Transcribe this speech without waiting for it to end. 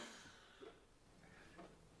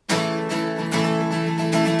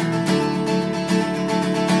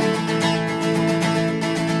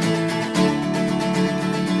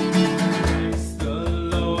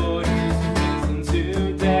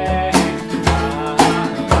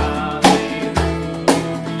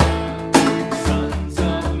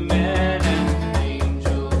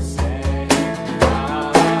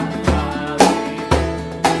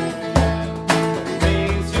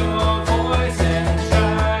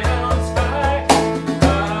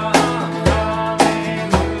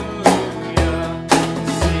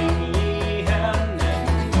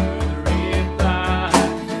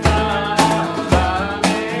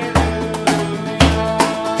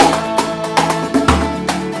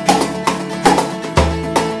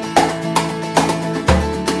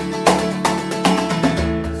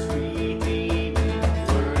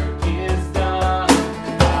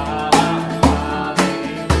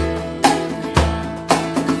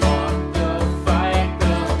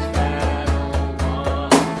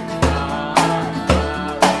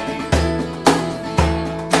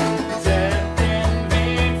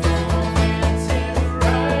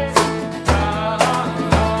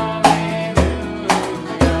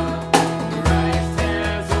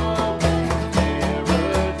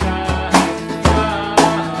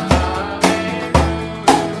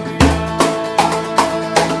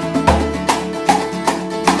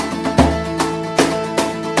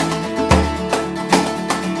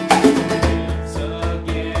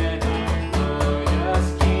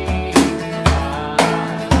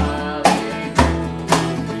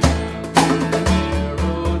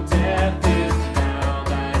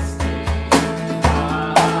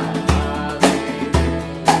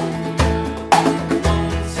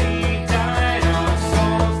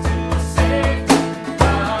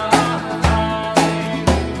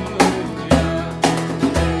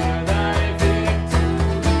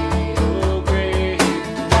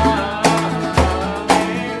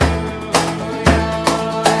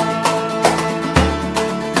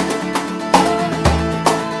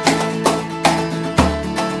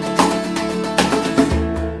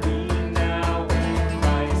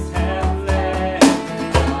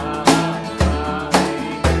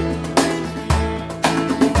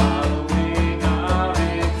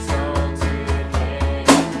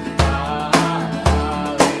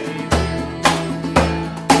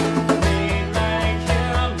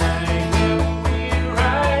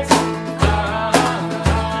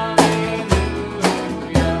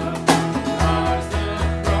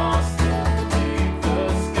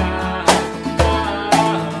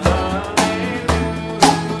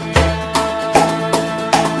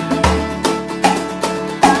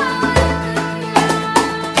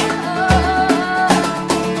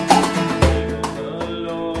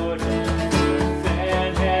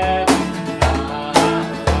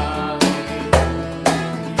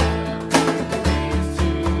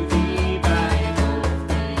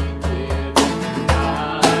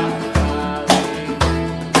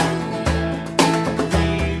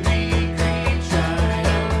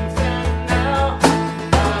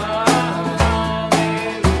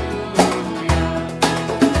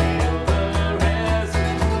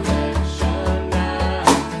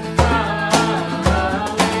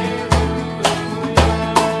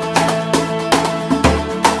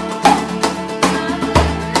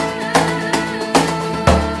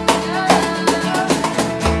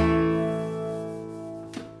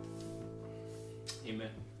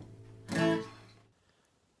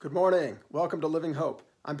morning. Welcome to Living Hope.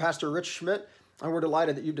 I'm Pastor Rich Schmidt, and we're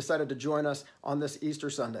delighted that you've decided to join us on this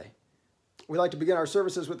Easter Sunday. We like to begin our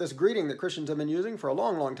services with this greeting that Christians have been using for a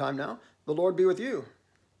long, long time now. The Lord be with you.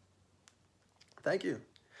 Thank you.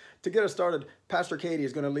 To get us started, Pastor Katie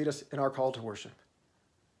is going to lead us in our call to worship.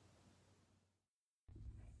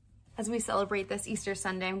 As we celebrate this Easter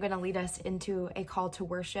Sunday, I'm going to lead us into a call to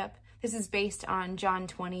worship. This is based on John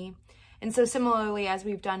 20. And so similarly, as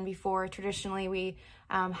we've done before, traditionally we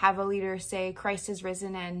have a leader say, Christ is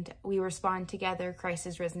risen, and we respond together, Christ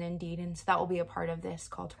is risen indeed. And so that will be a part of this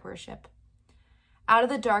call to worship. Out of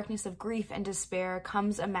the darkness of grief and despair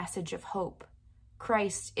comes a message of hope.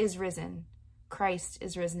 Christ is risen. Christ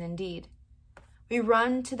is risen indeed. We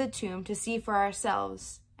run to the tomb to see for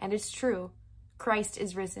ourselves, and it's true. Christ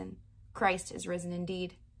is risen. Christ is risen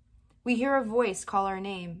indeed. We hear a voice call our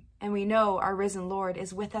name, and we know our risen Lord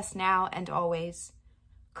is with us now and always.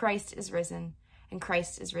 Christ is risen, and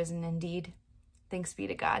Christ is risen indeed. Thanks be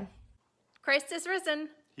to God. Christ is risen.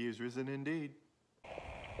 He is risen indeed.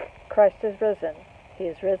 Christ is risen. He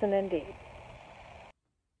is risen indeed.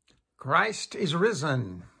 Christ is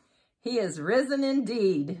risen. He is risen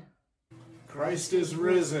indeed. Christ is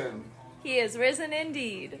risen. He is risen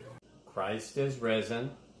indeed. Christ is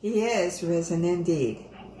risen. He is risen indeed.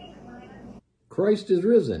 Christ is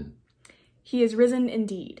risen. He is risen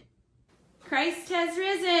indeed. Christ has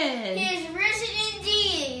risen. He is risen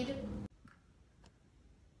indeed.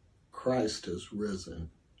 Christ is risen.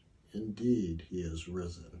 Indeed, he is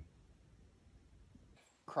risen.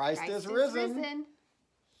 Christ is risen.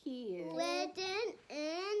 He is risen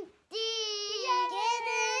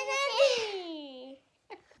indeed.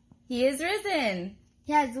 He is risen.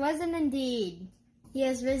 He has risen indeed. He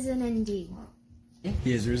is risen indeed.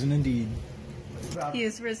 He is risen indeed. He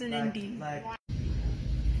is risen indeed.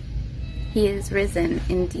 He is risen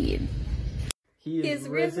indeed. He is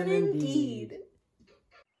risen indeed.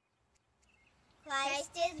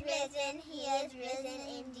 Christ is risen. He is risen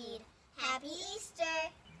indeed. Happy Easter.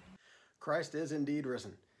 Christ is indeed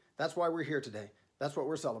risen. That's why we're here today. That's what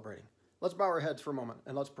we're celebrating. Let's bow our heads for a moment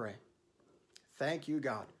and let's pray. Thank you,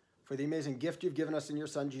 God, for the amazing gift you've given us in your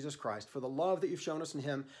Son, Jesus Christ, for the love that you've shown us in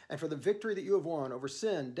him, and for the victory that you have won over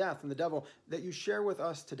sin, death, and the devil that you share with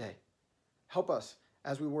us today. Help us,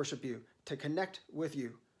 as we worship you, to connect with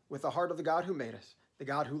you, with the heart of the God who made us, the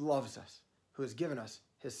God who loves us, who has given us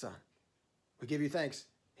his Son. We give you thanks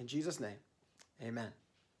in Jesus' name. Amen.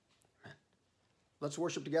 Amen. Let's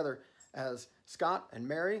worship together as Scott and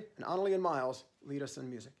Mary and Annalie and Miles lead us in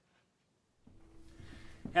music.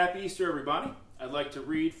 Happy Easter, everybody. I'd like to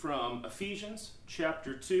read from Ephesians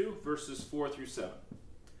chapter 2, verses 4 through 7.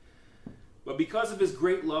 But because of his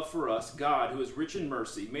great love for us, God, who is rich in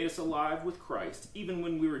mercy, made us alive with Christ, even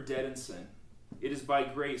when we were dead in sin. It is by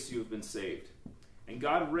grace you have been saved. And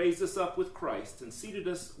God raised us up with Christ and seated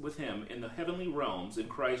us with him in the heavenly realms in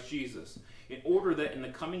Christ Jesus, in order that in the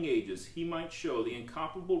coming ages he might show the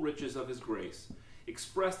incomparable riches of his grace,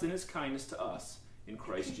 expressed in his kindness to us in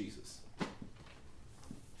Christ Jesus.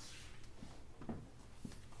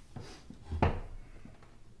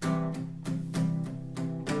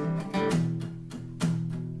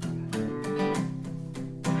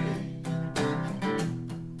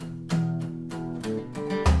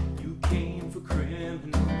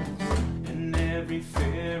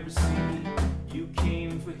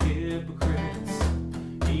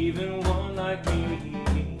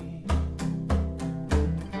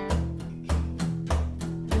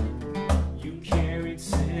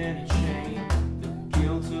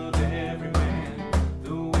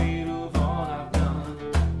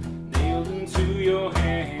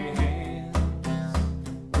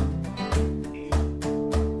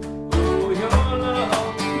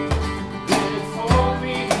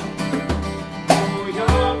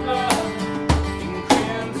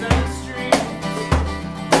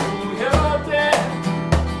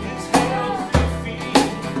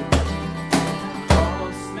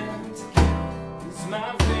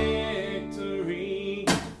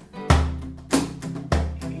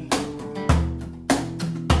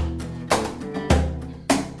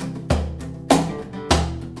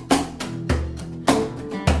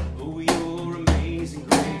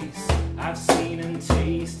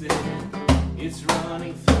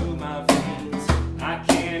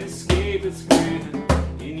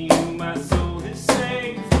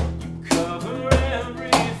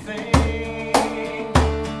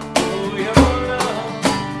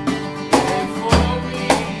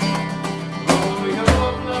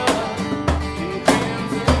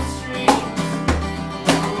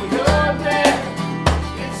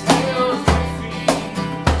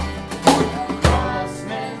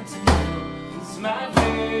 my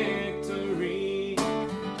day.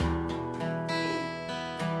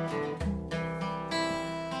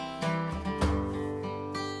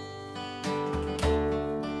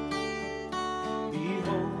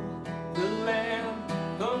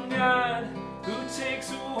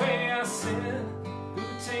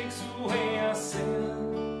 takes away our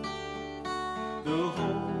sin. The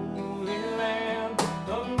Holy Lamb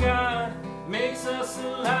of God makes us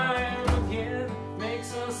alive again,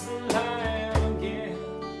 makes us alive again.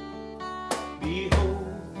 Behold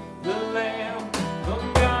the Lamb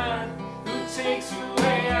of God who takes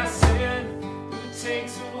away our sin, who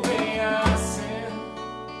takes away our sin.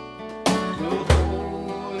 The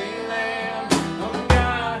Holy Lamb of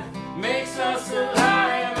God makes us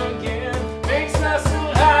alive again, makes us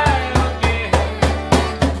alive again.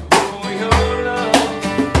 Oh, your love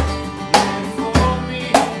is for me.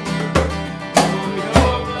 Oh,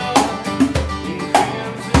 your blood in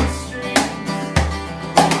crimson streams.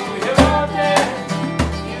 Oh, your death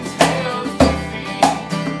is hell's defeat.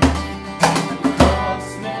 The cross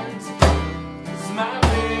meant to kill is my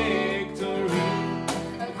victory.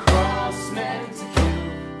 The cross meant to kill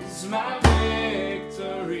is my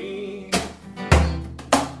victory.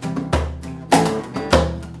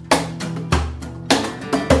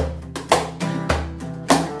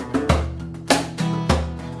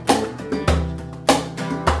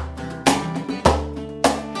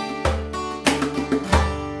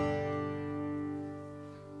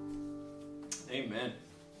 Amen.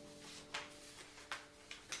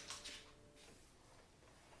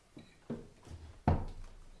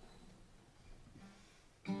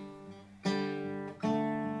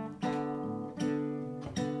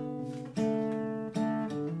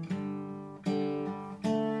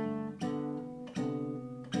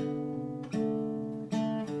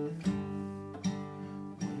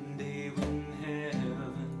 One day when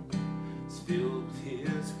heaven is filled with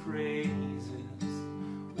his praises,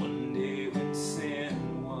 one day when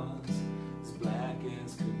sin was as black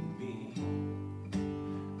as could be,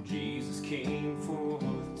 Jesus came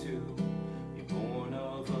forth to be born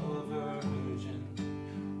of a virgin,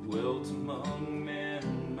 dwelt among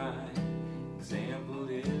men, my example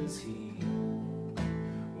is he.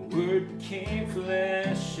 The Word became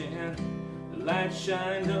flesh and the light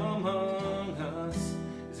shined among us,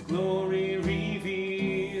 his glory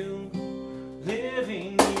revealed.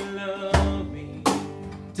 Living he loved me,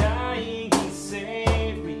 dying he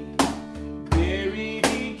saved me, buried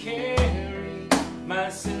he carried my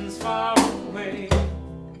sins far away,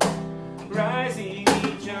 rising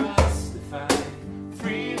he justified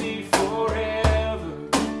freely forever.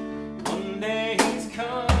 One day he's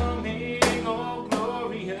coming, oh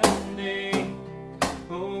glorious day,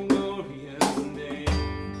 oh glorious day.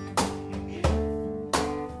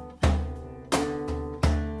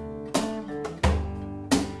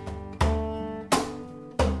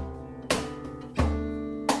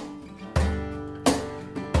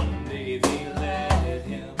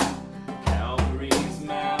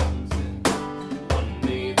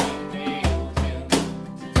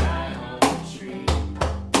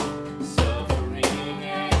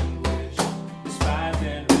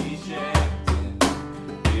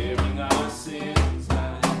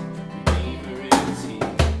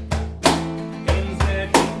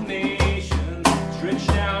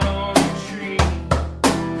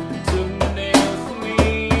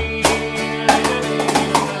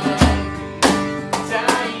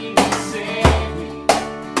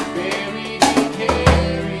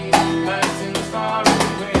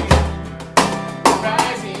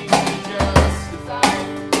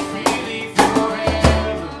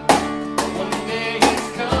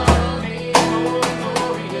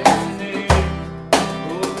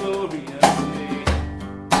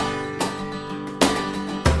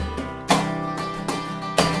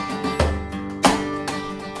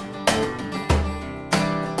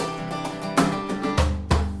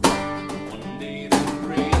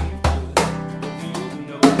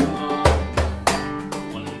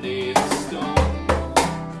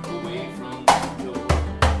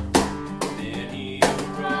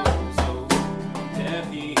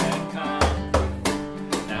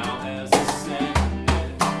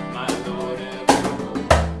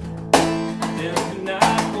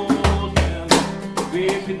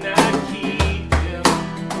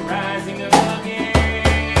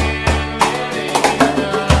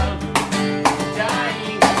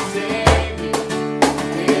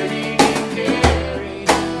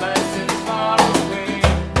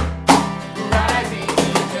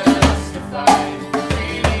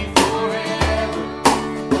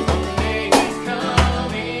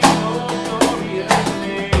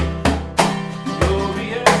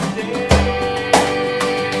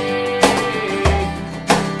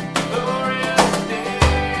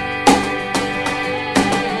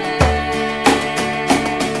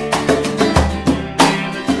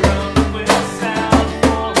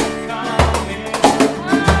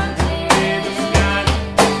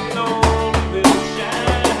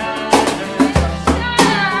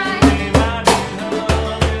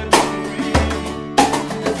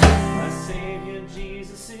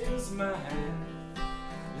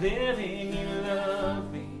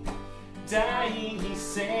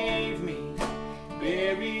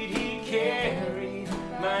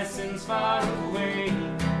 lessons far away.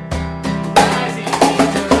 Rising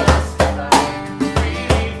Jesus,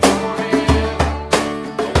 free forever.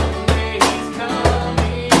 Oh, the day He's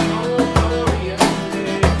coming, oh, glorious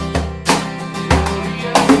day,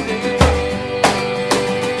 glorious day,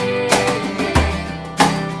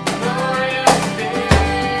 glorious day,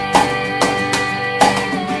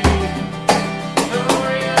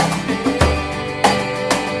 glorious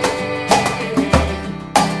day,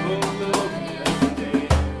 oh, glorious day.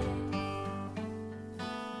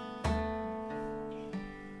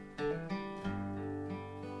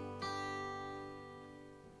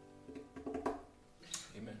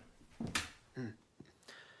 Amen.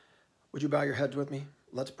 Would you bow your heads with me?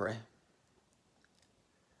 Let's pray.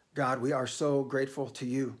 God, we are so grateful to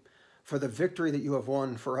you for the victory that you have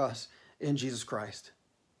won for us in Jesus Christ.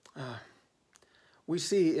 We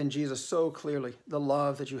see in Jesus so clearly the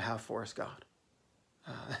love that you have for us, God.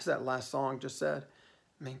 As that last song just said,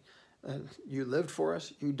 I mean, you lived for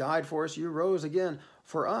us, you died for us, you rose again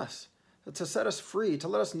for us, to set us free, to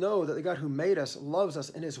let us know that the God who made us loves us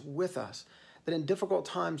and is with us. That in difficult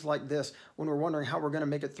times like this, when we're wondering how we're going to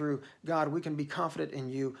make it through, God, we can be confident in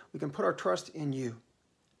you. We can put our trust in you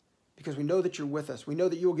because we know that you're with us. We know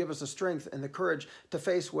that you will give us the strength and the courage to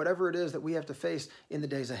face whatever it is that we have to face in the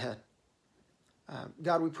days ahead.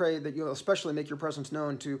 God, we pray that you'll especially make your presence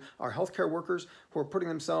known to our healthcare workers who are putting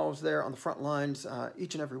themselves there on the front lines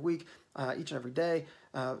each and every week, each and every day,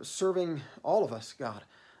 serving all of us, God.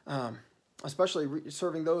 Especially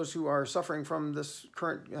serving those who are suffering from this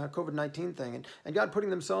current COVID-19 thing. And God, putting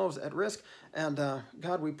themselves at risk. And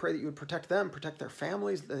God, we pray that you would protect them, protect their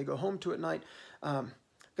families that they go home to at night.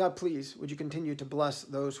 God, please, would you continue to bless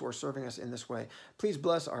those who are serving us in this way. Please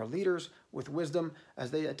bless our leaders with wisdom as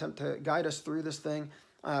they attempt to guide us through this thing.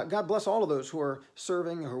 God, bless all of those who are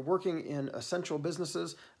serving, who are working in essential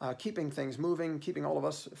businesses, keeping things moving, keeping all of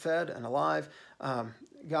us fed and alive.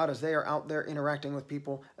 God, as they are out there interacting with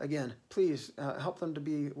people, again, please help them to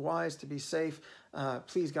be wise, to be safe.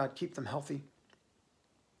 Please, God, keep them healthy.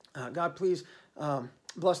 God, please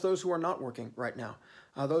bless those who are not working right now,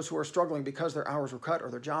 those who are struggling because their hours were cut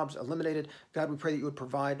or their jobs eliminated. God, we pray that you would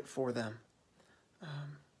provide for them.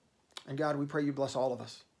 And God, we pray you bless all of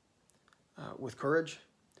us with courage,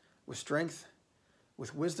 with strength,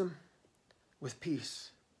 with wisdom, with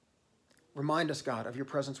peace. Remind us, God, of your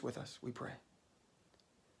presence with us, we pray.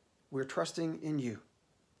 We're trusting in you,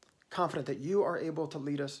 confident that you are able to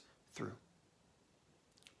lead us through.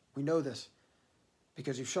 We know this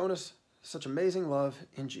because you've shown us such amazing love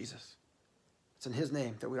in Jesus. It's in his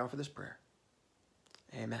name that we offer this prayer.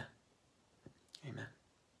 Amen. Amen.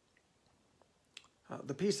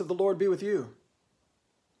 The peace of the Lord be with you.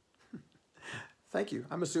 Thank you.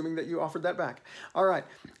 I'm assuming that you offered that back. All right.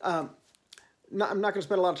 I'm not going to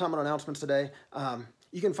spend a lot of time on announcements today.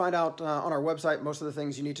 You can find out on our website most of the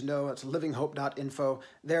things you need to know. It's livinghope.info.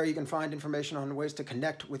 There you can find information on ways to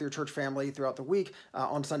connect with your church family throughout the week,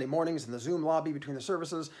 on Sunday mornings in the Zoom lobby between the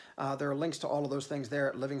services. There are links to all of those things there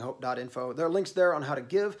at livinghope.info. There are links there on how to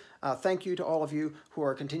give. Thank you to all of you who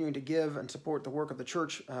are continuing to give and support the work of the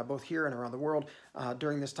church, both here and around the world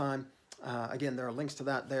during this time. Again, there are links to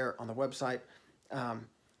that there on the website.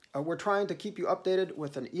 We're trying to keep you updated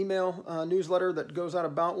with an email newsletter that goes out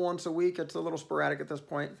about once a week. It's a little sporadic at this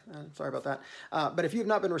point. Sorry about that. But if you've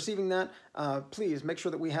not been receiving that, please make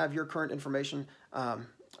sure that we have your current information.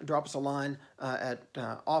 Drop us a line at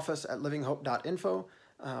office@livinghope.info,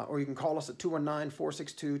 or you can call us at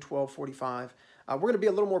 219-462-1245. We're going to be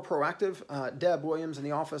a little more proactive. Deb Williams in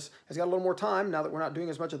the office has got a little more time now that we're not doing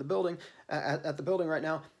as much of the building at the building right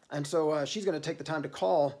now. And so she's going to take the time to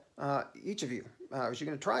call each of you. She's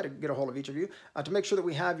going to try to get a hold of each of you to make sure that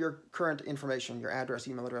we have your current information, your address,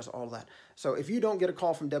 email address, all of that. So if you don't get a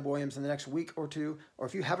call from Deb Williams in the next week or two, or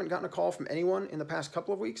if you haven't gotten a call from anyone in the past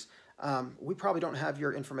couple of weeks, we probably don't have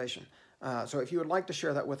your information. So if you would like to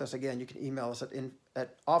share that with us, again, you can email us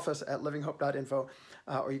at office@livinghope.info,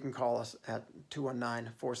 or you can call us at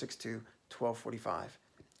 219-462-1245.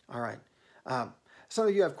 All right. Some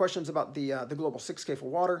of you have questions about the Global 6K for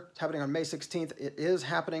Water. It's happening on May 16th. It is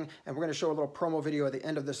happening, and we're going to show a little promo video at the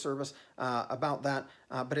end of this service about that.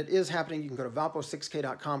 But it is happening. You can go to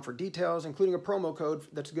valpo6k.com for details, including a promo code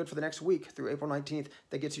that's good for the next week through April 19th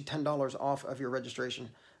that gets you $10 off of your registration.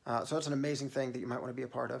 So that's an amazing thing that you might want to be a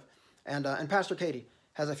part of. And Pastor Katie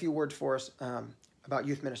has a few words for us about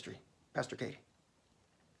youth ministry. Pastor Katie.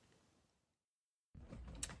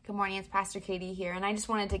 Good morning, it's Pastor Katie here, and I just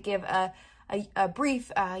wanted to give a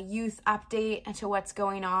brief youth update into what's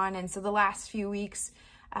going on. And so the last few weeks,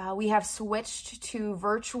 we have switched to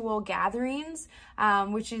virtual gatherings,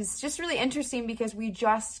 which is just really interesting because we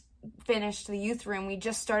just finished the youth room. We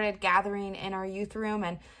just started gathering in our youth room,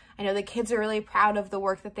 and I know the kids are really proud of the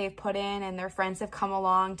work that they've put in, and their friends have come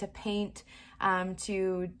along to paint,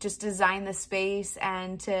 to just design the space,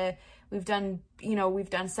 and we've done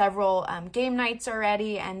several game nights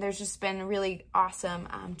already, and there's just been really awesome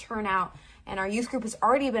turnout, and our youth group has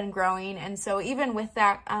already been growing. And so even with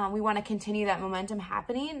that, we want to continue that momentum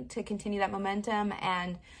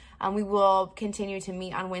and we will continue to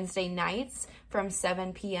meet on Wednesday nights from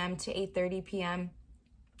 7 p.m. to 8:30 p.m.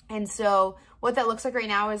 And so what that looks like right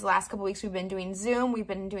now is the last couple weeks we've been doing Zoom. We've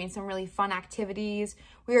been doing some really fun activities.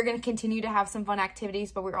 We are going to continue to have some fun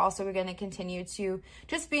activities, but we're also going to continue to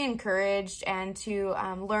just be encouraged and to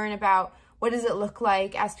learn about what does it look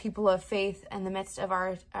like as people of faith in the midst of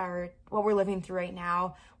our what we're living through right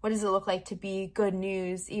now. What does it look like to be good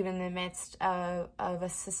news even in the midst of a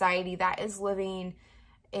society that is living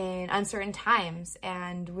in uncertain times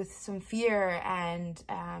and with some fear and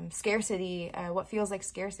scarcity, what feels like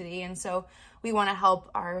scarcity. And so we want to help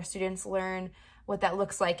our students learn what that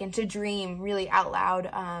looks like and to dream really out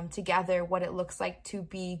loud together what it looks like to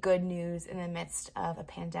be good news in the midst of a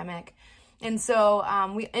pandemic. And so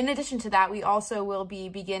in addition to that, we also will be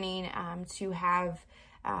beginning to have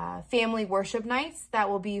family worship nights that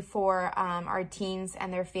will be for our teens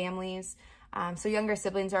and their families. So younger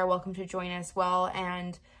siblings are welcome to join as well,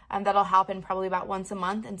 and that'll happen probably about once a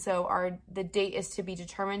month. And so the date is to be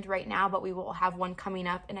determined right now, but we will have one coming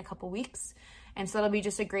up in a couple weeks. And so that'll be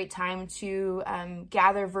just a great time to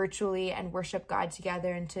gather virtually and worship God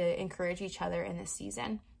together and to encourage each other in this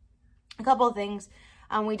season. A couple of things.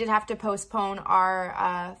 We did have to postpone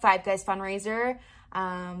our Five Guys fundraiser,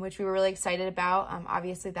 which we were really excited about.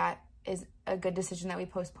 Obviously, that is a good decision that we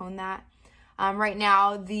postponed that. Right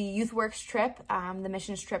now, the YouthWorks trip, the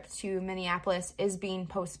missions trip to Minneapolis, is being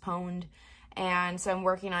postponed. And so I'm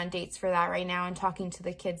working on dates for that right now and talking to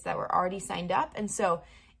the kids that were already signed up. And so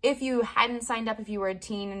if you hadn't signed up, if you were a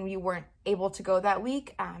teen and you weren't able to go that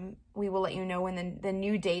week, we will let you know when the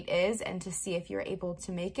new date is and to see if you're able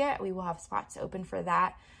to make it. We will have spots open for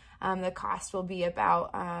that. The cost will be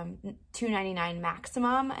about $299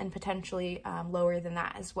 maximum and potentially lower than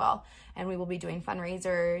that as well. And we will be doing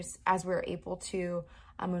fundraisers as we're able to,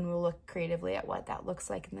 and we'll look creatively at what that looks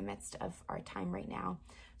like in the midst of our time right now.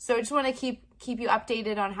 So I just want to keep you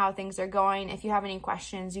updated on how things are going. If you have any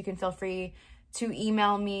questions, you can feel free to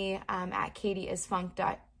email me at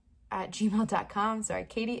katieisfunk@gmail.com. Sorry,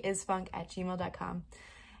 katieisfunk@gmail.com.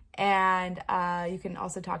 And you can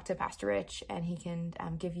also talk to Pastor Rich, and he can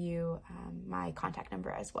give you my contact number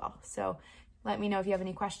as well. So let me know if you have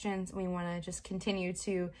any questions. We want to just continue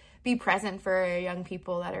to be present for young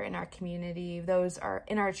people that are in our community, those are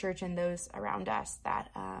in our church, and those around us that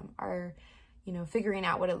are, figuring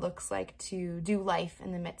out what it looks like to do life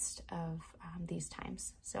in the midst of these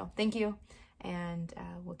times. So thank you, and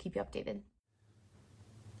we'll keep you updated.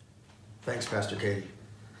 Thanks, Pastor Katie.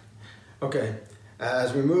 Okay.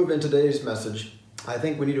 As we move into today's message, I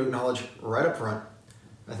think we need to acknowledge right up front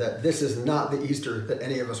that this is not the Easter that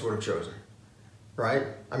any of us would have chosen, right?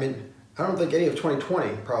 I mean, I don't think any of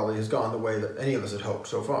 2020 probably has gone the way that any of us had hoped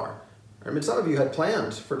so far. I mean, some of you had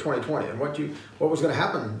plans for 2020 and what was going to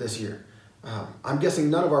happen this year. I'm guessing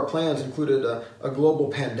none of our plans included a global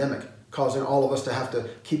pandemic causing all of us to have to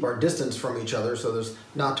keep our distance from each other so as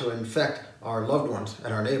not to infect our loved ones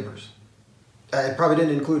and our neighbors. It probably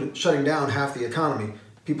didn't include shutting down half the economy,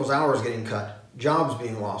 people's hours getting cut, jobs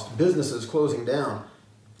being lost, businesses closing down.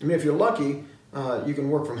 I mean, if you're lucky, you can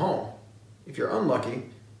work from home. If you're unlucky,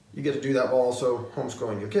 you get to do that while also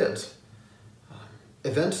homeschooling your kids.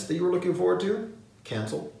 Events that you were looking forward to,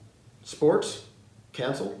 canceled. Sports,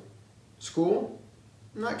 canceled. School,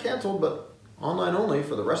 not canceled, but online only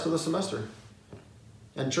for the rest of the semester.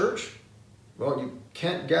 And church, well, you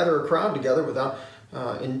can't gather a crowd together without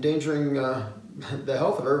endangering the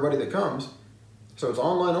health of everybody that comes. So it's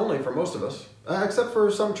online only for most of us, except for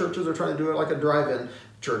some churches are trying to do it like a drive-in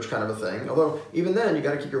church kind of a thing. Although even then, you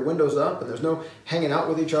got to keep your windows up and there's no hanging out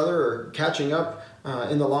with each other or catching up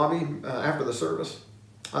in the lobby after the service.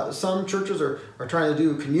 Some churches are trying to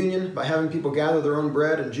do communion by having people gather their own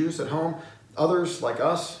bread and juice at home. Others, like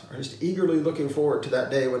us, are just eagerly looking forward to that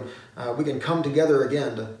day when we can come together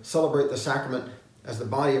again to celebrate the sacrament as the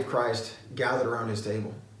body of Christ gathered around his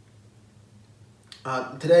table.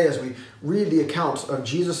 Today, as we read the accounts of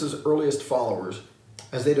Jesus' earliest followers,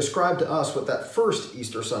 as they describe to us what that first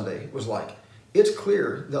Easter Sunday was like, it's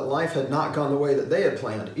clear that life had not gone the way that they had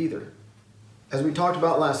planned either. As we talked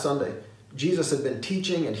about last Sunday, Jesus had been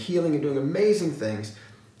teaching and healing and doing amazing things,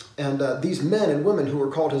 and these men and women who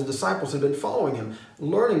were called his disciples had been following him,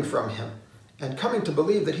 learning from him, and coming to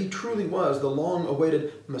believe that he truly was the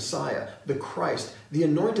long-awaited Messiah, the Christ, the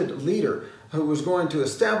anointed leader who was going to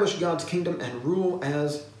establish God's kingdom and rule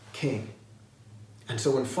as king. And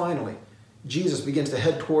so when finally Jesus begins to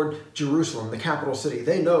head toward Jerusalem, the capital city,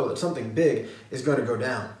 they know that something big is going to go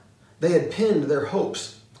down. They had pinned their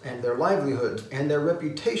hopes and their livelihoods and their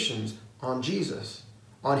reputations on Jesus,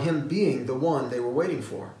 on him being the one they were waiting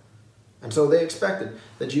for. And so they expected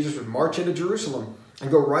that Jesus would march into Jerusalem and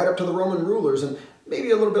go right up to the Roman rulers, and maybe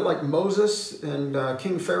a little bit like Moses and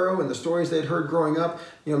King Pharaoh and the stories they'd heard growing up,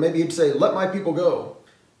 maybe he'd say, "Let my people go."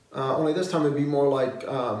 Only this time it'd be more like,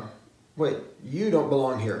 "Wait, you don't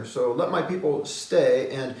belong here, so let my people stay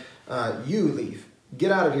and you leave.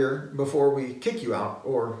 Get out of here before we kick you out,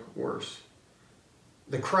 or worse."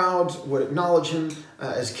 The crowds would acknowledge him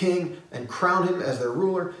as king and crown him as their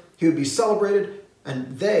ruler. He would be celebrated,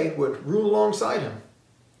 and they would rule alongside him.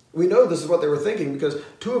 We know this is what they were thinking because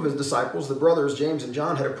two of his disciples, the brothers James and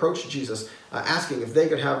John, had approached Jesus asking if they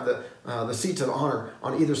could have the seats of honor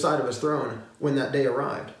on either side of his throne when that day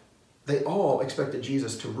arrived. They all expected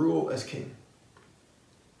Jesus to rule as king.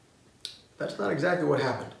 That's not exactly what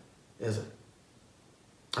happened, is it?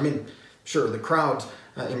 I mean, sure, the crowds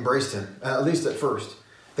embraced him, at least at first.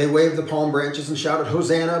 They waved the palm branches and shouted,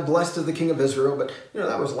 "Hosanna, blessed is the King of Israel." But,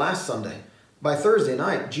 that was last Sunday. By Thursday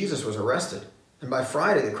night, Jesus was arrested. And by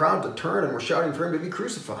Friday, the crowd had turned and were shouting for him to be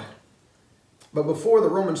crucified. But before the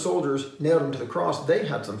Roman soldiers nailed him to the cross, they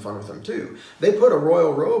had some fun with him too. They put a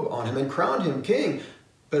royal robe on him and crowned him king,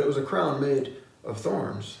 but it was a crown made of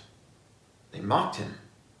thorns. They mocked him,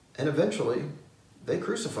 and eventually they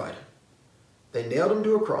crucified him. They nailed him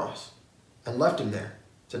to a cross and left him there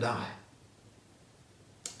to die.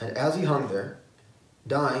 And as he hung there,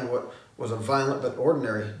 dying what was a violent but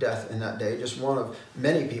ordinary death in that day, just one of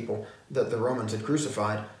many people that the Romans had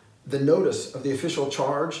crucified, the notice of the official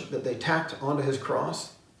charge that they tacked onto his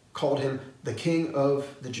cross called him the King of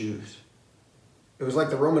the Jews. It was like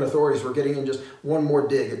the Roman authorities were getting in just one more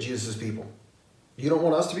dig at Jesus' people. You don't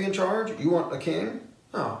want us to be in charge? You want a king?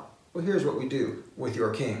 Oh, well, here's what we do with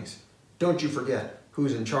your kings. Don't you forget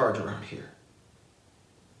who's in charge around here.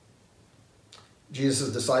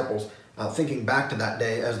 Jesus' disciples, thinking back to that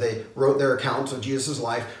day as they wrote their accounts of Jesus'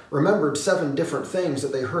 life, remembered 7 different things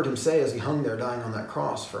that they heard him say as he hung there dying on that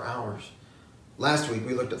cross for hours. Last week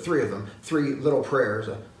we looked at 3 of them, 3 little prayers,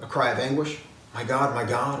 a cry of anguish, my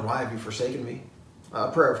God, why have you forsaken me?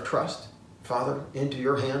 A prayer of trust, Father, into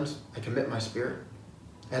your hands I commit my spirit.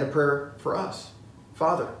 And a prayer for us,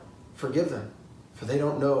 Father, forgive them, for they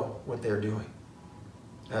don't know what they're doing.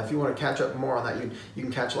 If you want to catch up more on that, you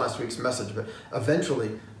can catch last week's message, but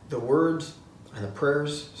eventually the words and the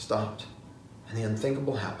prayers stopped, and the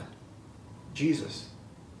unthinkable happened. Jesus,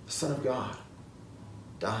 the Son of God,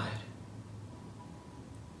 died.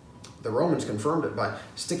 The Romans confirmed it by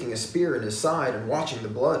sticking a spear in his side and watching the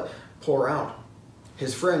blood pour out.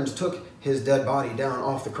 His friends took his dead body down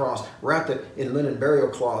off the cross, wrapped it in linen burial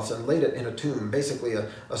cloths, and laid it in a tomb, basically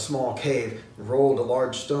a small cave, rolled a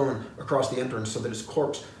large stone across the entrance so that his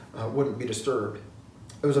corpse wouldn't be disturbed.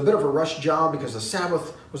 It was a bit of a rush job because the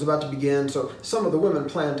Sabbath was about to begin, so some of the women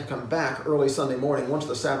planned to come back early Sunday morning once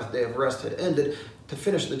the Sabbath day of rest had ended to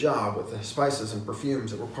finish the job with the spices and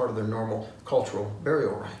perfumes that were part of their normal cultural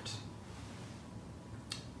burial rites.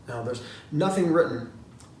 Now, there's nothing written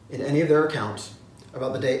in any of their accounts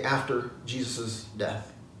about the day after Jesus'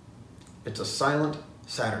 death. It's a silent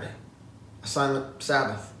Saturday, a silent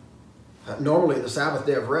Sabbath. Normally, the Sabbath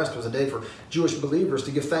day of rest was a day for Jewish believers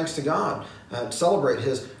to give thanks to God, celebrate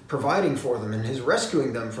his providing for them and his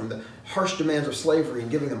rescuing them from the harsh demands of slavery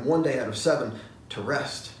and giving them one day out of 7 to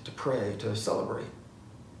rest, to pray, to celebrate.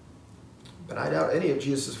 But I doubt any of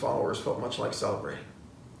Jesus' followers felt much like celebrating,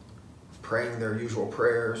 praying their usual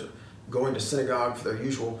prayers, or going to synagogue for their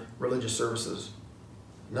usual religious services.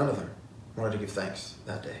 None of them wanted to give thanks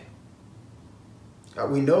that day.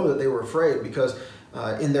 We know that they were afraid because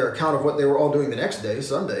in their account of what they were all doing the next day,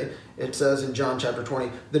 Sunday, it says in John chapter 20,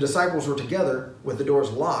 the disciples were together with the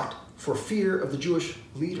doors locked for fear of the Jewish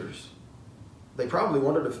leaders. They probably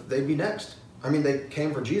wondered if they'd be next. I mean, they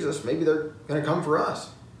came for Jesus. Maybe they're going to come for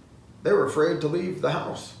us. They were afraid to leave the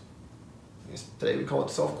house. I guess today we call it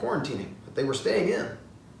self-quarantining, but they were staying in.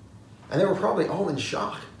 And they were probably all in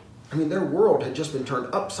shock. I mean, their world had just been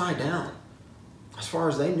turned upside down. As far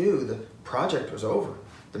as they knew, the project was over.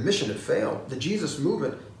 The mission had failed. The Jesus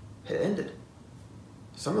movement had ended.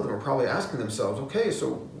 Some of them were probably asking themselves, okay,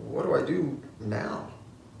 so what do I do now?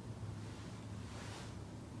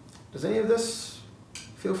 Does any of this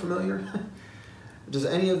feel familiar? Does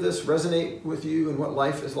any of this resonate with you and what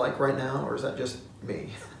life is like right now, or is that just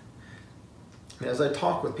me? I mean, as I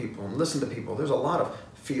talk with people and listen to people, there's a lot of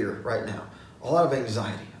fear right now, a lot of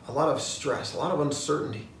anxiety, a lot of stress, a lot of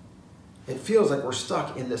uncertainty. It feels like we're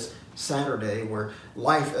stuck in this Saturday where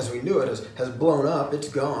life as we knew it has blown up, it's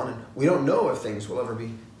gone, and we don't know if things will ever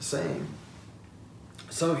be the same.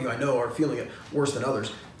 Some of you I know are feeling it worse than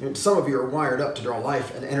others. And some of you are wired up to draw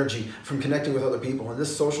life and energy from connecting with other people. And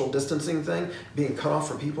this social distancing thing, being cut off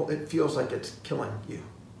from people, it feels like it's killing you.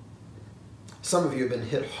 Some of you have been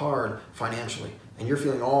hit hard financially, and you're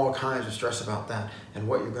feeling all kinds of stress about that and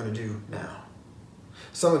what you're going to do now.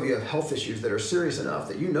 Some of you have health issues that are serious enough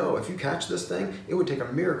that you know if you catch this thing, it would take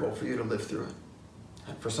a miracle for you to live through it.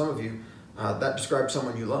 And for some of you, that describes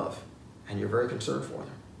someone you love, and you're very concerned for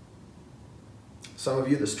them. Some of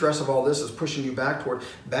you, the stress of all this is pushing you back toward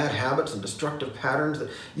bad habits and destructive patterns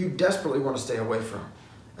that you desperately want to stay away from.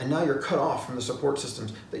 And now you're cut off from the support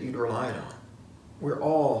systems that you'd relied on. We're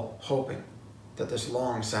all hoping that this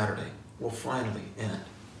long Saturday will finally end.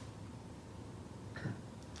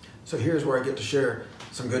 So here's where I get to share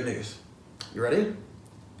some good news. You ready?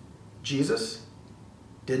 Jesus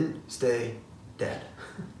didn't stay dead.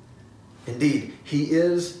 Indeed, he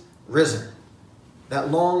is risen. That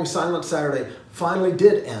long, silent Saturday finally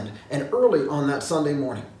did end. And early on that Sunday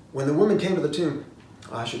morning, when the women came to the tomb,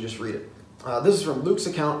 I should just read it. This is from Luke's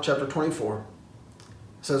account, chapter 24.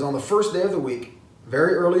 It says, on the first day of the week,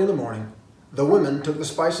 very early in the morning, the women took the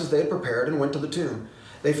spices they had prepared and went to the tomb.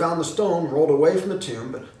 They found the stone rolled away from the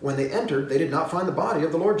tomb, but when they entered, they did not find the body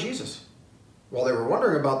of the Lord Jesus. While they were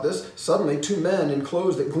wondering about this, suddenly 2 men in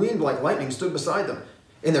clothes that gleamed like lightning stood beside them.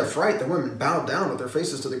 In their fright, the women bowed down with their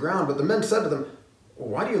faces to the ground, but the men said to them,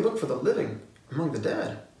 why do you look for the living among the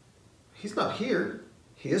dead? He's not here.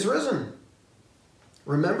 He is risen.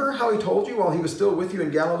 Remember how he told you while he was still with you in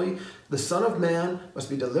Galilee, the Son of Man must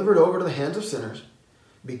be delivered over to the hands of sinners,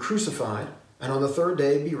 be crucified, and on the 3rd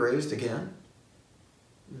day be raised again?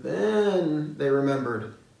 Then they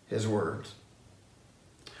remembered his words.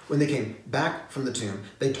 When they came back from the tomb,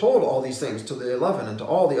 they told all these things to the 11 and to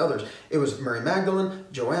all the others. It was Mary Magdalene,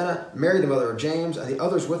 Joanna, Mary the mother of James, and the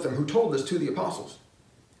others with them who told this to the apostles.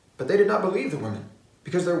 But they did not believe the women,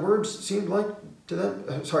 because their words seemed to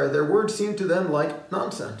them like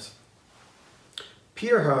nonsense.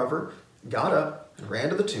 Peter, however, got up and ran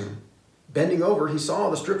to the tomb. Bending over, he saw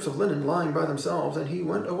the strips of linen lying by themselves, and he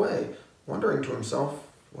went away, wondering to himself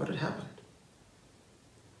what had happened.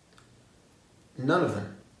 None of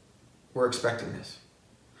them were expecting this.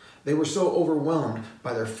 They were so overwhelmed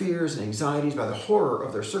by their fears and anxieties, by the horror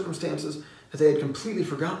of their circumstances, that they had completely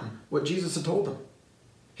forgotten what Jesus had told them.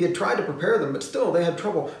 He had tried to prepare them, but still they had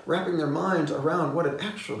trouble wrapping their minds around what had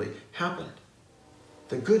actually happened.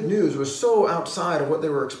 The good news was so outside of what they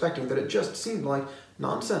were expecting that it just seemed like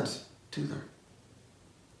nonsense to them.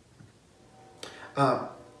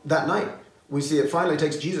 That night, we see it finally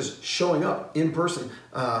takes Jesus showing up in person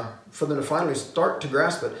for them to finally start to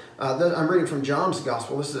grasp it. I'm reading from John's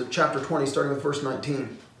Gospel. This is chapter 20, starting with verse 19. It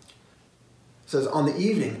says, on the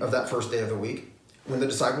evening of that first day of the week, when the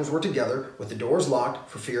disciples were together with the doors locked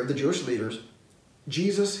for fear of the Jewish leaders,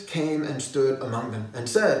 Jesus came and stood among them and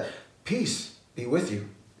said, peace be with you.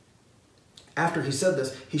 After he said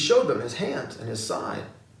this, he showed them his hands and his side.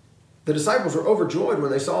 The disciples were overjoyed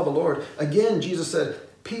when they saw the Lord. Again, Jesus said,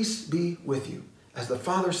 peace be with you. As the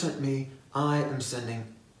Father sent me, I am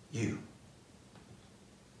sending you.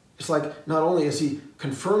 It's like not only is he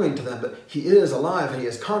confirming to them that he is alive and he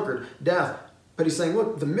has conquered death, but he's saying,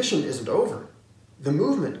 look, the mission isn't over. The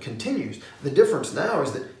movement continues. The difference now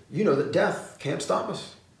is that you know that death can't stop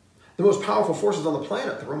us. The most powerful forces on the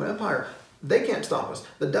planet, the Roman Empire, they can't stop us.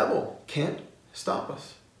 The devil can't stop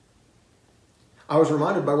us. I was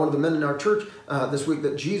reminded by one of the men in our church this week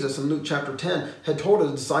that Jesus in Luke chapter 10 had told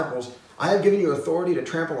his disciples, I have given you authority to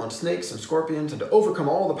trample on snakes and scorpions and to overcome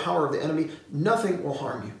all the power of the enemy. Nothing will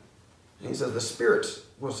harm you. And he says the spirits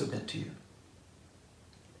will submit to you.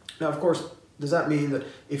 Now, of course, does that mean that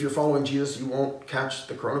if you're following Jesus, you won't catch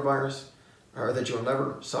the coronavirus or that you'll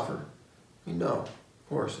never suffer? I mean, no, of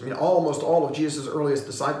course. I mean, almost all of Jesus' earliest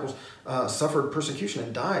disciples suffered persecution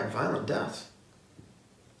and died violent deaths.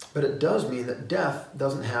 But it does mean that death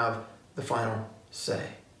doesn't have the final say.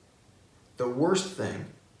 The worst thing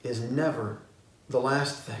is never the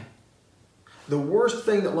last thing. The worst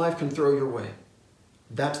thing that life can throw your way,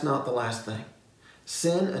 that's not the last thing.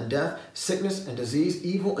 Sin and death, sickness and disease,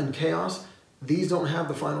 evil and chaos, these don't have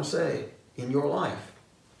the final say in your life.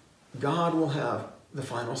 God will have the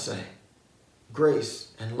final say.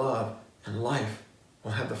 Grace and love and life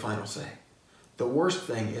will have the final say. The worst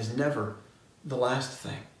thing is never the last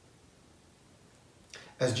thing.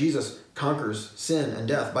 As Jesus conquers sin and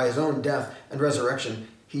death by his own death and resurrection,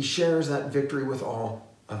 he shares that victory with all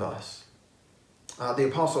of us. The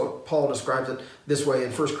Apostle Paul describes it this way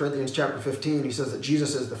in 1 Corinthians chapter 15. He says that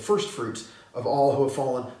Jesus is the first fruits of all who have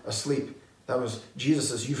fallen asleep. That was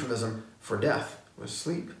Jesus' euphemism for death, was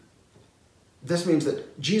sleep. This means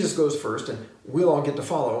that Jesus goes first, and we'll all get to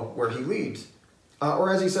follow where he leads.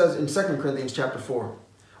 Or as he says in 2 Corinthians chapter 4,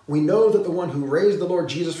 we know that the one who raised the Lord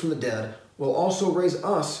Jesus from the dead will also raise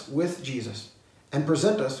us with Jesus and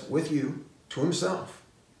present us with you to himself.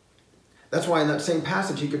 That's why in that same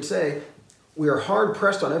passage he could say, we are hard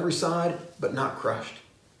pressed on every side, but not crushed.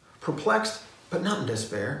 Perplexed, but not in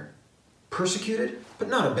despair. Persecuted, but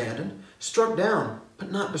not abandoned. Struck down,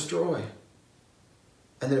 but not destroyed.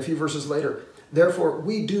 And then a few verses later, therefore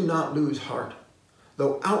we do not lose heart.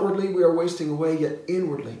 Though outwardly we are wasting away, yet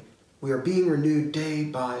inwardly we are being renewed day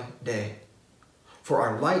by day. For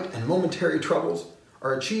our light and momentary troubles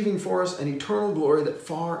are achieving for us an eternal glory that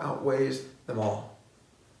far outweighs them all.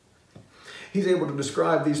 He's able to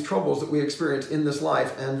describe these troubles that we experience in this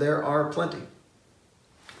life, and there are plenty,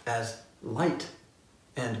 as light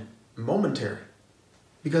and momentary,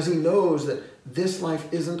 because he knows that this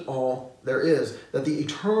life isn't all there is, that the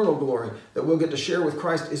eternal glory that we'll get to share with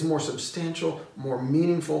Christ is more substantial, more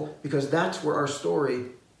meaningful, because that's where our story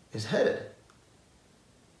is headed.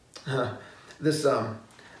 This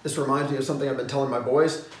reminds me of something I've been telling my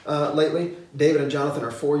boys lately. David and Jonathan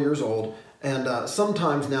are 4 years old, and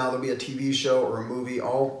sometimes now there'll be a TV show or a movie,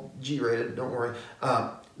 all G-rated, don't worry,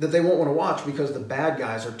 that they won't want to watch because the bad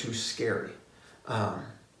guys are too scary.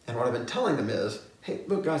 And what I've been telling them is, hey,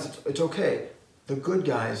 look guys, it's okay. The good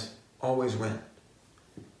guys always win.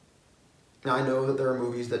 Now I know that there are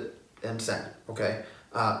movies that end sad, okay?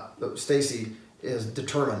 Stacy is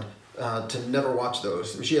determined to never watch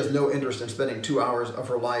those. She has no interest in spending 2 hours of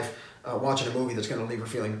her life watching a movie that's going to leave her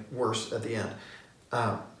feeling worse at the end.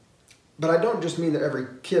 But I don't just mean that every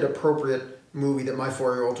kid-appropriate movie that my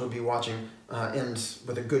 4-year-olds would be watching ends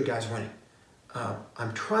with the good guys winning.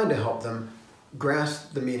 I'm trying to help them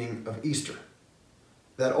grasp the meaning of Easter,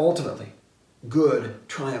 that ultimately good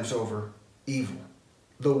triumphs over evil.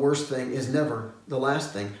 The worst thing is never the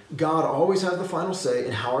last thing. God always has the final say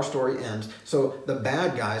in how our story ends. So the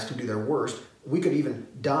bad guys can do their worst. We could even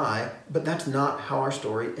die, but that's not how our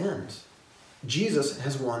story ends. Jesus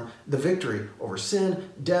has won the victory over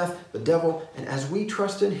sin, death, the devil, and as we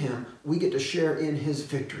trust in him, we get to share in his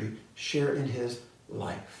victory, share in his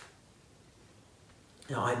life.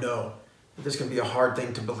 Now I know that this can be a hard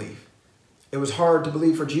thing to believe. It was hard to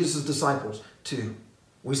believe for Jesus' disciples too.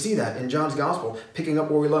 We see that in John's Gospel, picking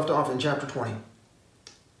up where we left off in chapter 20.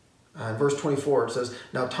 In verse 24, it says,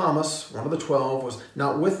 now Thomas, one of the 12, was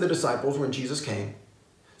not with the disciples when Jesus came.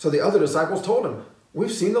 So the other disciples told him,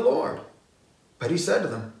 we've seen the Lord. But he said to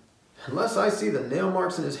them, unless I see the nail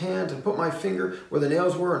marks in his hands and put my finger where the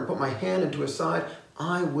nails were and put my hand into his side,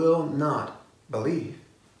 I will not believe.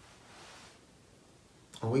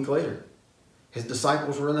 A week later, his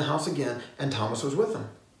disciples were in the house again, and Thomas was with them.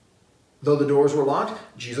 Though the doors were locked,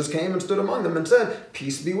 Jesus came and stood among them and said,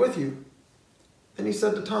 peace be with you. Then he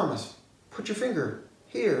said to Thomas, put your finger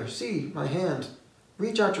here, see my hands.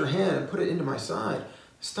 Reach out your hand and put it into my side.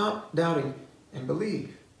 Stop doubting and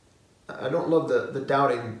believe. I don't love the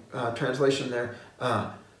doubting translation there.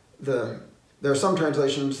 There are some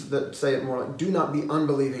translations that say it more like, do not be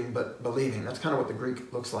unbelieving, but believing. That's kind of what the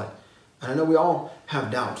Greek looks like. And I know we all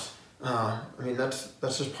have doubts.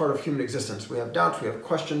 That's just part of human existence. We have doubts, we have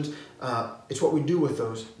questions. It's what we do with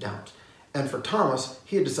those doubts. And for Thomas,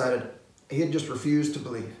 he had decided, he had just refused to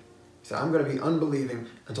believe. He said, I'm going to be unbelieving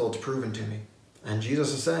until it's proven to me. And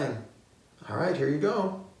Jesus is saying, all right, here you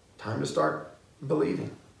go. Time to start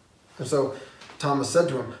believing. And so Thomas said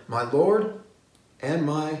to him, my Lord and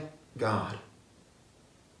my God.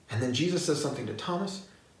 And then Jesus says something to Thomas.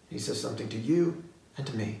 He says something to you and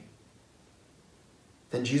to me.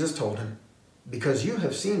 Then Jesus told him, because you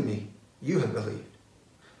have seen me, you have believed.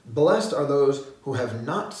 Blessed are those who have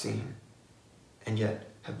not seen and yet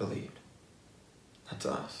have believed. That's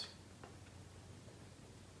us.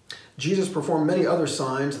 Jesus performed many other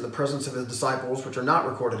signs in the presence of his disciples, which are not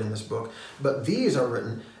recorded in this book, but these are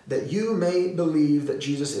written that you may believe that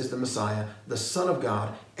Jesus is the Messiah, the Son of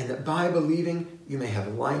God, and that by believing you may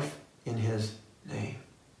have life in his name.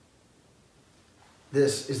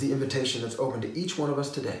 This is the invitation that's open to each one of us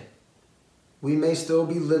today. We may still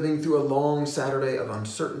be living through a long Saturday of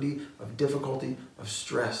uncertainty, of difficulty, of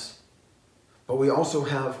stress, but we also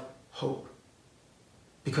have hope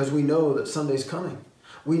because we know that Sunday's coming.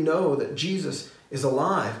 We know that Jesus is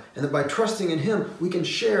alive and that by trusting in him, we can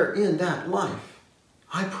share in that life.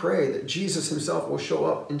 I pray that Jesus himself will show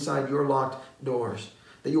up inside your locked doors,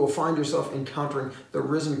 that you will find yourself encountering the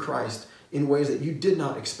risen Christ in ways that you did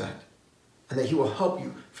not expect, and that he will help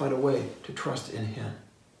you find a way to trust in him.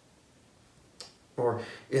 Or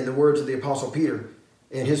in the words of the Apostle Peter,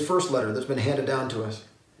 in his first letter that's been handed down to us,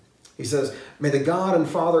 he says, "May the God and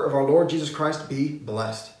Father of our Lord Jesus Christ be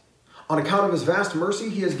blessed. On account of his vast mercy,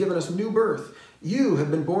 he has given us new birth. You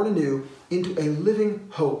have been born anew into a living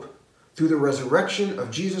hope through the resurrection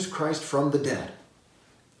of Jesus Christ from the dead.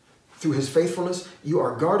 Through his faithfulness, you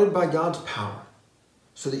are guarded by God's power,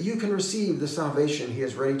 so that you can receive the salvation he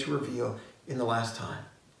is ready to reveal in the last time.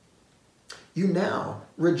 You now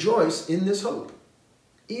rejoice in this hope,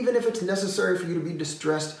 even if it's necessary for you to be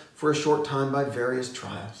distressed for a short time by various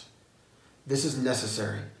trials. This is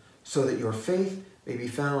necessary so that your faith may be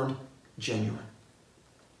found genuine.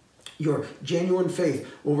 Your genuine faith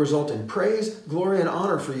will result in praise, glory, and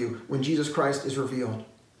honor for you when Jesus Christ is revealed.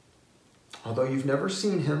 Although you've never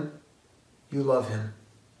seen him, you love him.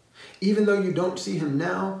 Even though you don't see him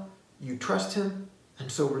now, you trust him,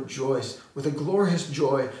 and so rejoice with a glorious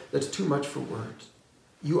joy that's too much for words.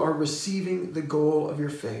 You are receiving the goal of your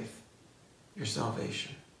faith, your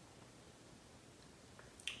salvation."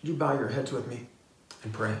 Would you bow your heads with me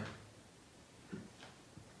and pray?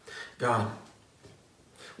 God,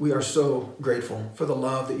 we are so grateful for the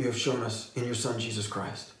love that you have shown us in your Son, Jesus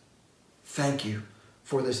Christ. Thank you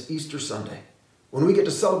for this Easter Sunday, when we get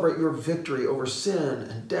to celebrate your victory over sin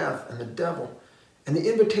and death and the devil, and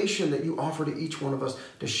the invitation that you offer to each one of us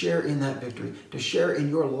to share in that victory, to share in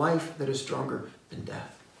your life that is stronger than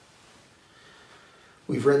death.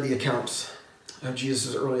 We've read the accounts of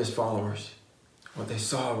Jesus' earliest followers, what they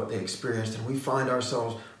saw, what they experienced, and we find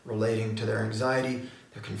ourselves relating to their anxiety,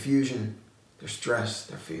 their confusion, their stress,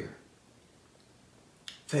 their fear.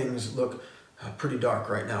 Things look pretty dark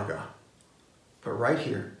right now, God. But right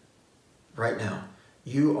here, right now,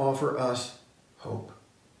 you offer us hope.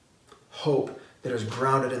 Hope that is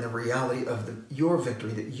grounded in the reality of your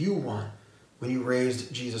victory that you won when you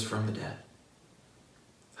raised Jesus from the dead.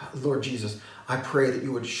 Lord Jesus, I pray that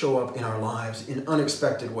you would show up in our lives in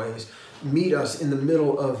unexpected ways. Meet us in the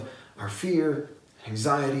middle of our fear,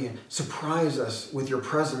 anxiety, and surprise us with your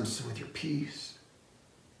presence and with your peace.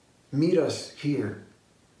 Meet us here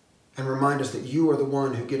and remind us that you are the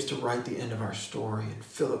one who gets to write the end of our story and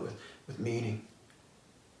fill it with meaning.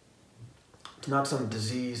 It's not some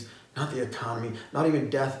disease, not the economy, not even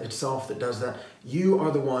death itself that does that. You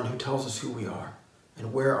are the one who tells us who we are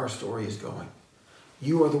and where our story is going.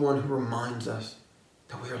 You are the one who reminds us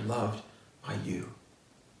that we are loved by you.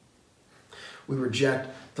 We reject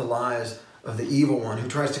the lies of the evil one who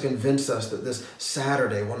tries to convince us that this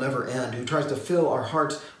Saturday will never end, who tries to fill our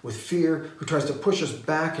hearts with fear, who tries to push us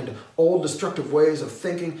back into old destructive ways of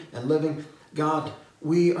thinking and living. God,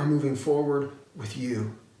 we are moving forward with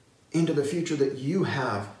you into the future that you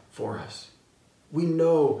have for us. We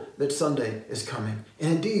know that Sunday is coming,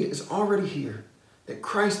 and indeed is already here, that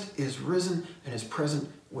Christ is risen and is present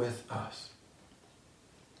with us.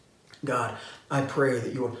 God, I pray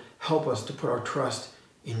that you will help us to put our trust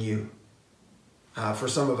in you. For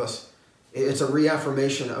some of us, it's a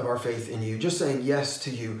reaffirmation of our faith in you, just saying yes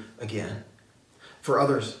to you again. For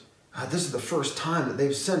others, this is the first time that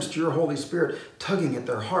they've sensed your Holy Spirit tugging at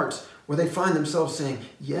their hearts, where they find themselves saying,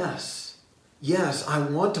 yes, yes, I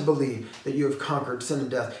want to believe that you have conquered sin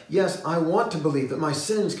and death. Yes, I want to believe that my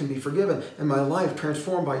sins can be forgiven and my life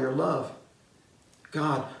transformed by your love.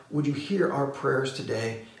 God, would you hear our prayers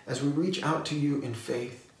today as we reach out to you in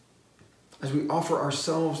faith, as we offer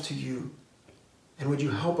ourselves to you? And would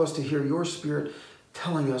you help us to hear your Spirit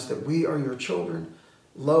telling us that we are your children,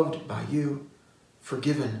 loved by you,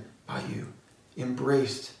 forgiven by you,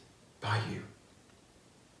 embraced by you.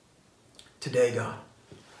 Today, God,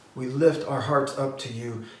 we lift our hearts up to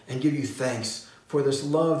you and give you thanks for this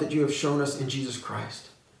love that you have shown us in Jesus Christ.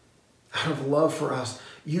 Out of love for us,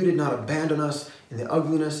 you did not abandon us in the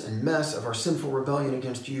ugliness and mess of our sinful rebellion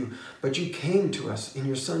against you, but you came to us in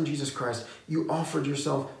your Son, Jesus Christ. You offered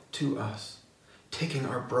yourself to us, taking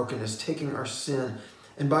our brokenness, taking our sin,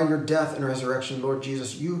 and by your death and resurrection, Lord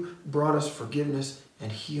Jesus, you brought us forgiveness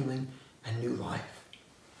and healing and new life.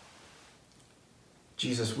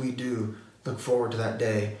 Jesus, we do look forward to that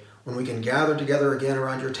day when we can gather together again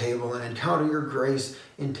around your table and encounter your grace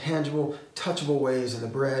in tangible, touchable ways in the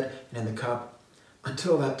bread and in the cup.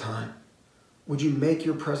 Until that time, would you make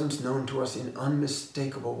your presence known to us in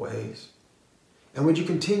unmistakable ways? And would you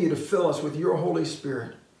continue to fill us with your Holy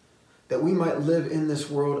Spirit, that we might live in this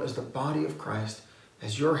world as the body of Christ,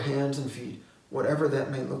 as your hands and feet, whatever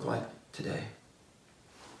that may look like today.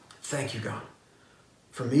 Thank you, God,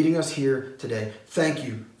 for meeting us here today. Thank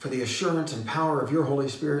you for the assurance and power of your Holy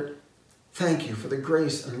Spirit. Thank you for the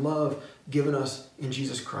grace and love given us in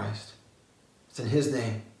Jesus Christ. It's in his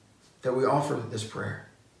name that we offer this prayer.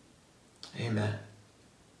 Amen.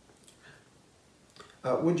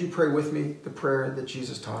 Would you pray with me the prayer that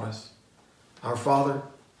Jesus taught us? Our Father,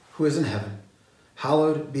 who is in heaven,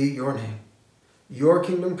 hallowed be your name. Your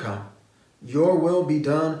kingdom come. Your will be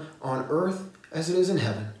done on earth as it is in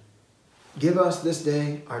heaven. Give us this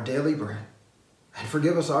day our daily bread, and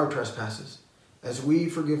forgive us our trespasses, as we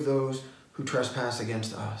forgive those who trespass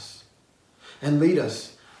against us. And lead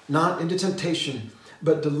us not into temptation,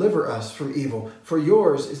 but deliver us from evil. For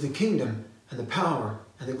yours is the kingdom and the power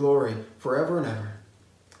and the glory forever and ever.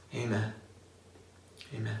 Amen.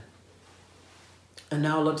 Amen. And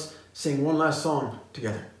now let's sing one last song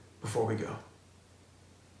together before we go.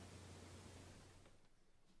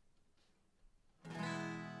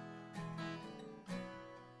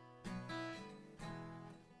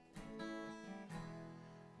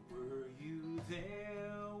 Were you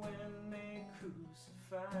there when they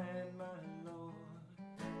crucified my Lord?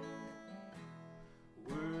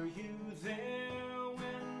 Were you there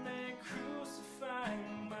when they crucified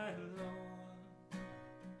my Lord?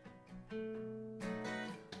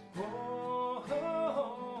 Oh,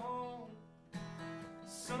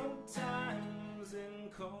 sometimes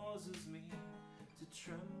it causes me to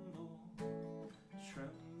tremble,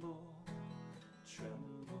 tremble,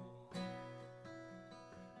 tremble.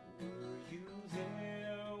 Were you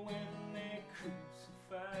there when they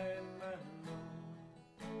crucified my Lord?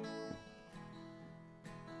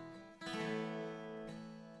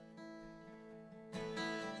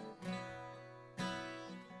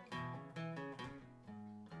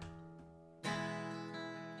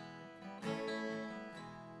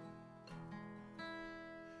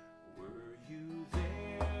 Were you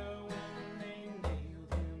there when they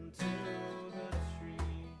nailed him to the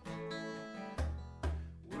tree?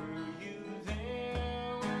 Were you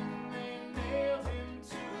there when they nailed him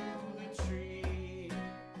to the tree?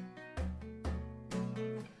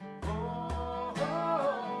 Oh,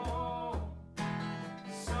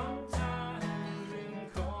 sometimes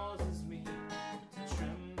it causes me to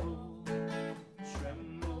tremble,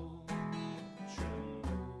 tremble,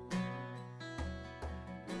 tremble.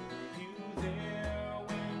 Were you there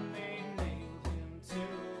when they nailed him to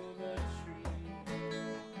the tree?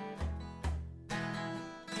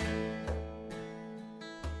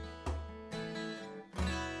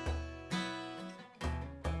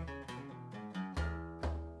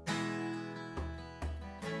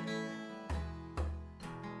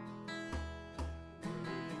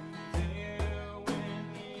 Were you there when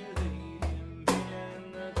you laid him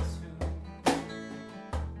in the tomb?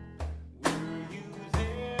 Were you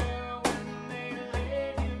there when they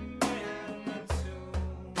laid him in the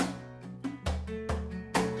tomb?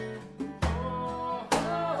 Oh,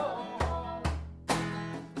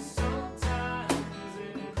 sometimes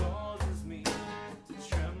it causes me to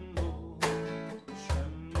tremble,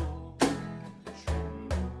 tremble,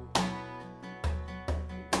 tremble.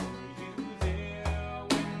 Were you there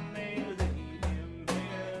when they laid him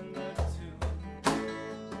in the tomb?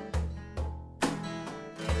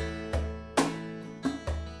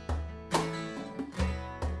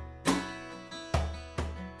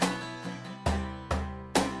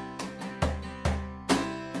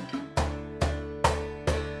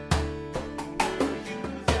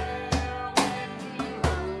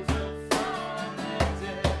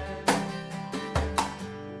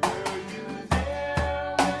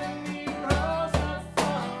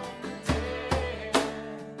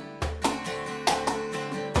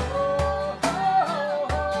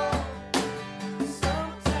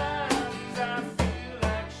 Sometimes I feel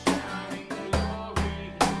like shouting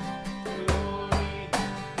glory, glory,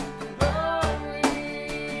 glory.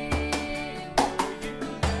 Were you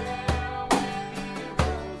there when he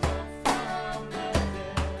rose up from the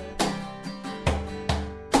dead?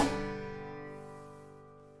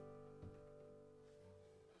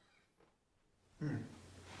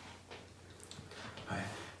 All right.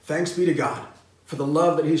 Thanks be to God for the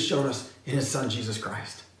love that he's shown us in his Son, Jesus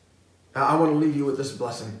Christ. Now, I want to leave you with this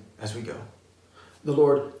blessing as we go. The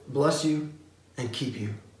Lord bless you and keep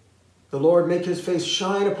you. The Lord make his face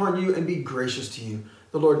shine upon you and be gracious to you.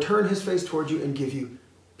 The Lord turn his face toward you and give you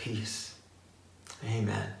peace.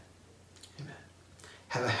 Amen. Amen.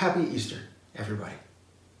 Have a happy Easter, everybody.